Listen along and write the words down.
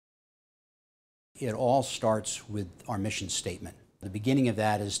It all starts with our mission statement. The beginning of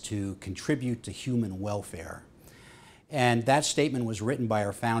that is to contribute to human welfare. And that statement was written by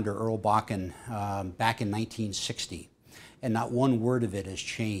our founder, Earl Bakken, back in 1960. And not one word of it has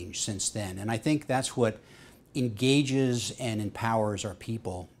changed since then. And I think that's what engages and empowers our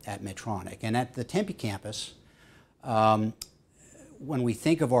people at Medtronic. And at the Tempe campus, when we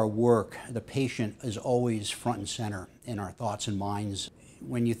think of our work, the patient is always front and center in our thoughts and minds.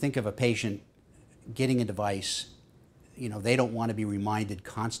 When you think of a patient getting a device, they don't want to be reminded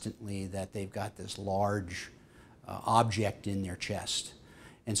constantly that they've got this large object in their chest.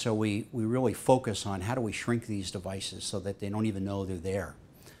 And so we really focus on how do we shrink these devices so that they don't even know they're there.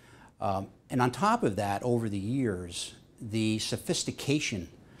 And on top of that, over the years, the sophistication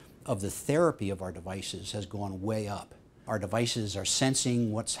of the therapy of our devices has gone way up. Our devices are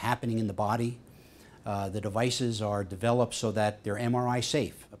sensing what's happening in the body. The devices are developed so that they're MRI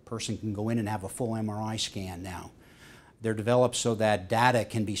safe. A person can go in and have a full MRI scan now. They're developed so that data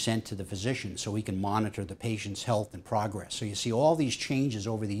can be sent to the physician so he can monitor the patient's health and progress. So you see all these changes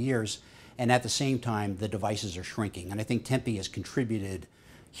over the years, and at the same time, the devices are shrinking. And I think Tempe has contributed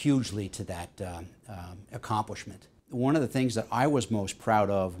hugely to that accomplishment. One of the things that I was most proud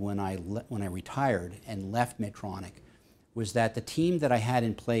of when I retired and left Medtronic was that the team that I had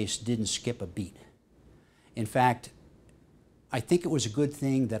in place didn't skip a beat. In fact, I think it was a good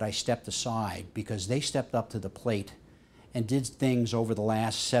thing that I stepped aside because they stepped up to the plate and did things over the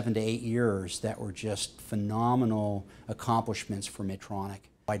last 7 to 8 years that were just phenomenal accomplishments for Medtronic.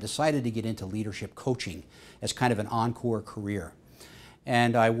 I decided to get into leadership coaching as kind of an encore career.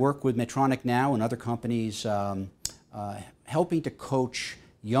 And I work with Medtronic now and other companies helping to coach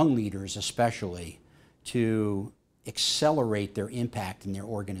young leaders especially to accelerate their impact in their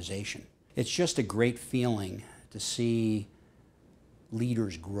organization. It's just a great feeling to see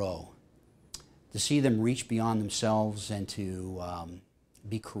leaders grow, to see them reach beyond themselves and to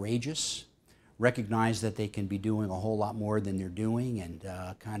be courageous, recognize that they can be doing a whole lot more than they're doing, and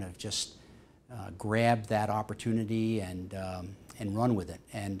kind of just grab that opportunity and run with it.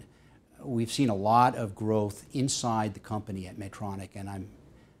 And we've seen a lot of growth inside the company at Medtronic, and I'm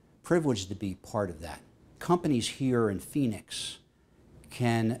privileged to be part of that. Companies here in Phoenix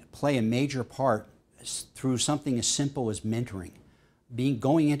can play a major part through something as simple as mentoring,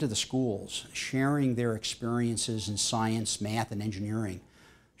 going into the schools, sharing their experiences in science, math, and engineering,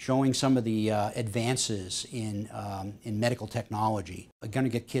 showing some of the advances in medical technology. Are going to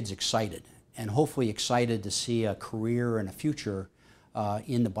get kids excited, and hopefully excited to see a career and a future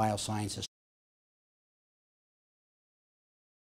in the biosciences.